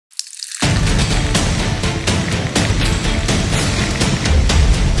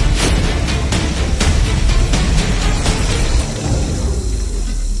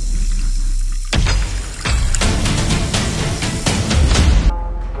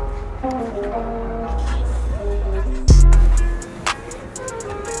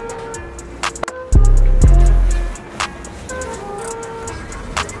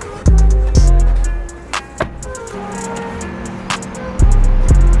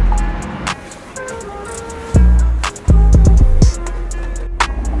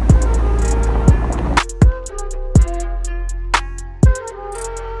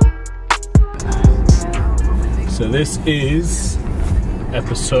this is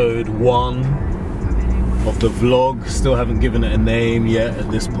episode 1 of the vlog. Still haven't given it a name yet at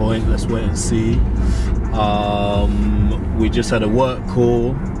this point. Let's wait and see. We just had a work call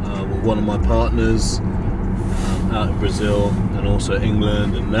with one of my partners out in Brazil and also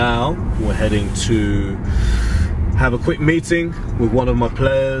England, and now we're heading to have a quick meeting with one of my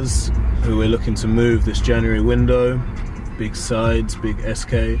players who we're looking to move this January window. Big sides, big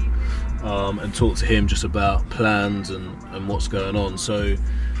SK, and talk to him just about plans and what's going on. So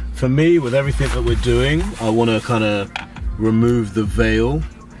for me, with everything that we're doing, I want to kind of remove the veil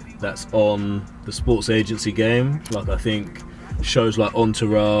that's on the sports agency game. Like, I think shows like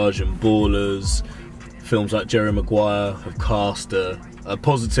Entourage and Ballers, films like Jerry Maguire have cast a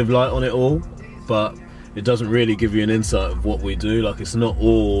positive light on it all, but it doesn't really give you an insight of what we do. Like, it's not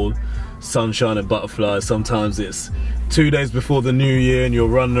all sunshine and butterflies. Sometimes it's 2 days before the new year and you're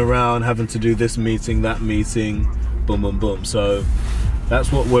running around having to do this meeting, that meeting, boom, boom, boom. So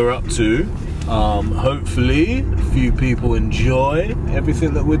that's what we're up to. Hopefully a few people enjoy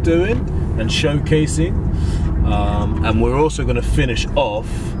everything that we're doing and showcasing. And we're also going to finish off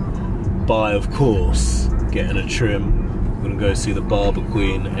by, of course, getting a trim. We're going to go see the barber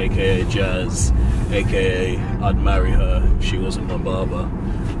queen, aka Jazz, aka I'd marry her if she wasn't my barber.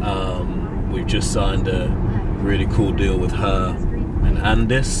 We've just signed a really cool deal with her and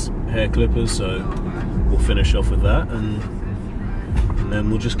Andis hair clippers, so we'll finish off with that, and then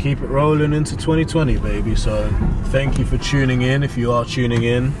we'll just keep it rolling into 2020, baby. So thank you for tuning in. If you are tuning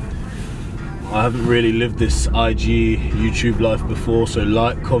in, I haven't really lived this IG YouTube life before, so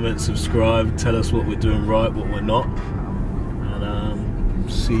like, comment, subscribe, tell us what we're doing right, what we're not, and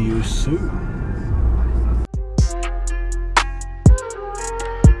see you soon.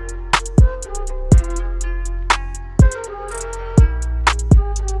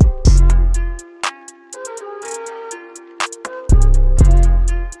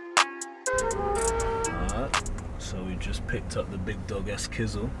 So we just picked up the big dog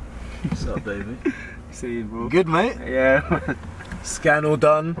Skizzle. What's up, baby? See you, bro. Good, mate? Yeah. Scan all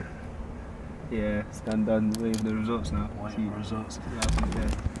done? Yeah, scan done. Waiting for the results now. Waiting for results. Yeah.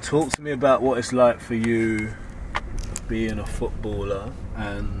 Talk to me about what it's like for you being a footballer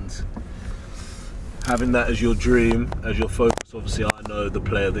and having that as your dream, as your focus. Obviously, I know the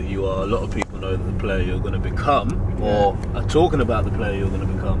player that you are. A lot of people know that the player you're going to become, or are talking about the player you're going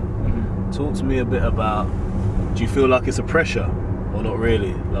to become. Talk to me a bit about, do you feel like it's a pressure or not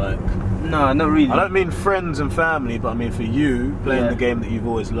really? Like, no, not really. I don't mean friends and family, but I mean for you, playing the game that you've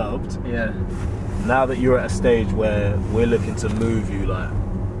always loved. Yeah. Now that you're at a stage where we're looking to move you like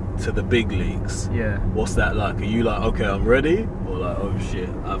to the big leagues, what's that like? Are you like, okay, I'm ready, or like, oh shit,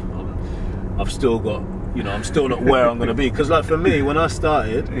 I've still got, you know, I'm still not where I'm gonna be? Because like for me, when I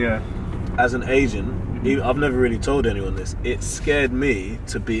started, as an agent, I've never really told anyone this, it scared me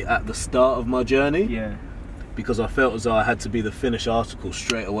to be at the start of my journey, because I felt as though I had to be the finished article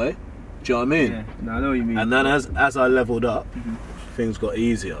straight away. Do you know what I mean? Yeah, no, I know what you mean. And then as I leveled up, things got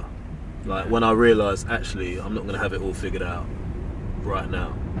easier. Like when I realised, actually, I'm not going to have it all figured out right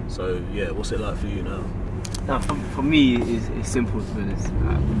now. So yeah, what's it like for you now? No, for me, it's simple, to be honest. I've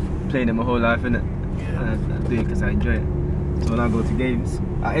been playing it my whole life, innit? Yeah. And I do it because I enjoy it. So when I go to games,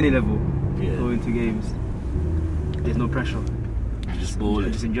 at any level, going to games, there's no pressure. Just ball it.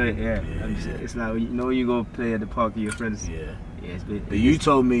 Just enjoy it, it's like, you know, when you go play at the park with your friends. But you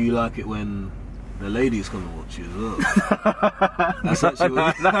told me you like it when the ladies come and watch you as well.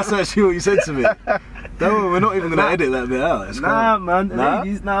 That's actually what you said to me. Don't worry, we're not even going to edit that bit out. Man,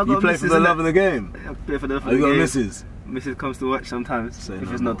 ladies, you play for the love of the game? I play for the love of the game. You got missus? Missus comes to watch sometimes,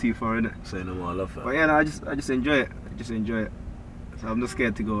 if it's not too far, innit? Say no more, I love that. But yeah, no, I just enjoy it. So I'm not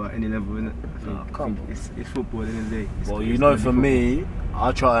scared to go at any level, innit? I think it's football at the end of the day. Well, you know, for me,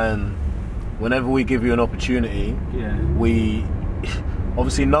 I try and, whenever we give you an opportunity, we,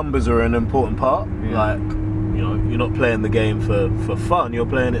 obviously numbers are an important part. Like, you know, you're not playing the game for fun, you're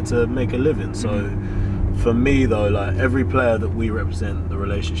playing it to make a living. So for me though, like every player that we represent, the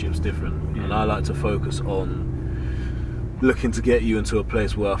relationship's different. And I like to focus on looking to get you into a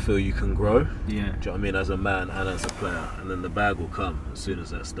place where I feel you can grow. Do you know what I mean? As a man and as a player. And then the bag will come as soon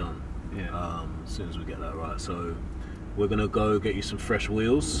as that's done. As soon as we get that right. So we're gonna go get you some fresh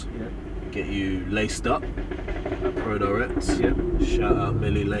wheels. Get you laced up at Pro Direct. Shout out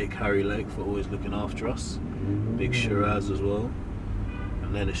Millie Lake, Harry Lake for always looking after us. Big Shiraz as well.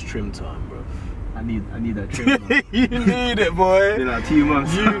 And then it's trim time, bro. I need that trim. You need it, boy. It's been like 2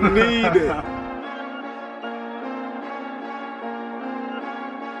 months. You need it.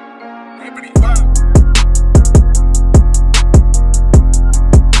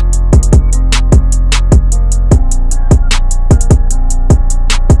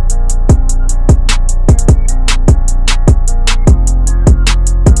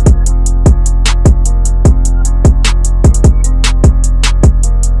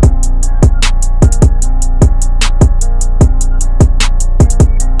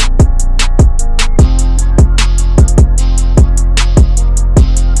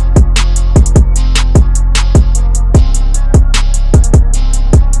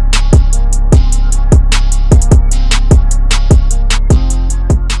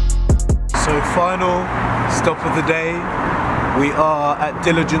 final stop of the day. We are at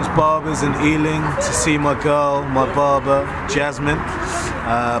Diligence Barbers in Ealing to see my girl, my barber, Jasmine,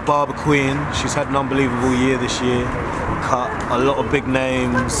 barber queen. She's had an unbelievable year this year. Cut a lot of big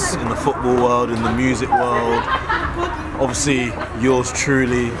names in the football world, in the music world. Obviously, yours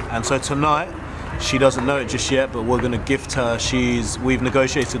truly. And so tonight, she doesn't know it just yet, but we're gonna gift her. We've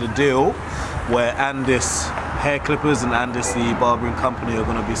negotiated a deal where Andis Hair Clippers and Andis the barbering company are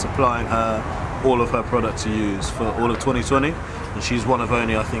gonna be supplying her all of her product to use for all of 2020, and she's one of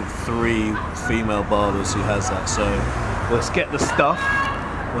only, I think, 3 female barbers who has that. So let's get the stuff.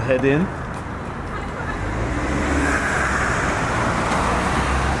 We'll head in.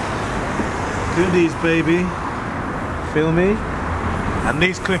 Goodies, baby. Feel me? And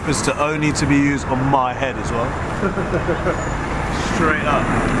these clippers only to be used on my head as well. Straight up.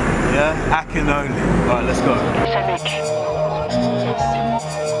 Yeah? Akin only. Right, let's go.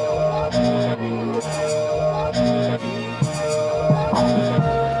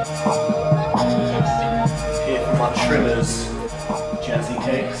 Here for my trimmers, Jazzy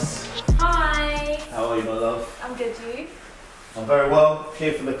Cakes. Hi. How are you, my love? I'm good, you? I'm very well.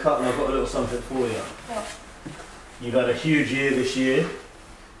 Here for the cut, and I've got a little something for you. What? You've had a huge year this year.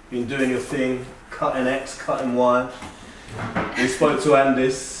 Been doing your thing, cutting X, cutting Y. We spoke to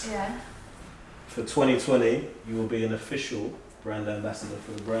Andis. Yeah. For 2020, you will be an official brand ambassador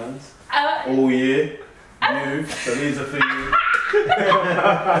for the brand. Oh. All year. You. So these are for you.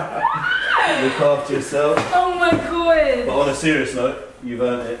 Look after yourself. Oh my god. But on a serious note, you've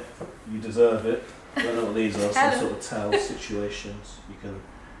earned it. You deserve it. I don't know what these are, some sort of towel situations. You can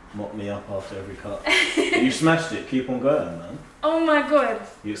mop me up after every cut. But you smashed it. Keep on going, man. Oh my god.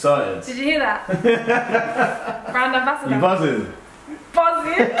 You excited? Did you hear that? Brand ambassador. You buzzing?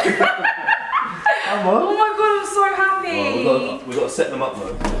 Buzzing? Come on. Oh my god, I'm so happy. Well, we've got to set them up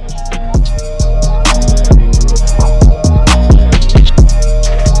though.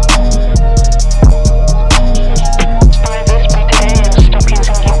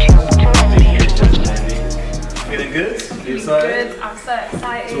 Feeling good? You excited? Good. I'm so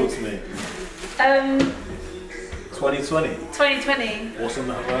excited. Talk to me. 2020. 2020. What's on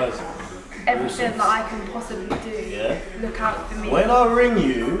the horizon? Everything that I can possibly do. Yeah? Look out for me. When I ring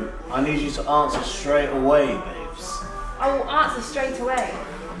you, I need you to answer straight away, babes. I will answer straight away.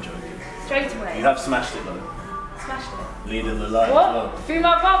 I'm joking. Straight away. You have smashed it though. Smashed it. Leading the line What? as well.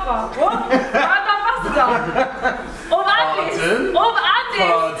 Female barber? What? Brand ambassador? Of Andis? Pardon? Of Andis?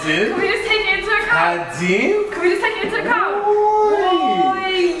 Pardon? Can we just take it into account? Hadim? Can we just take it into account? Oi.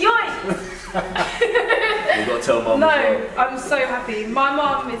 Yoink! You've got to tell mum No, as well. I'm so happy. My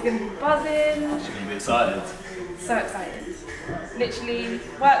mum is going to be buzzing. She's going to be excited. So excited. Literally,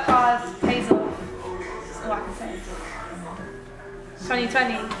 work hard, pays off. That's all I can say.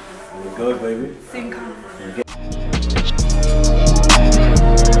 2020, Here we go, baby. soon comes. Here we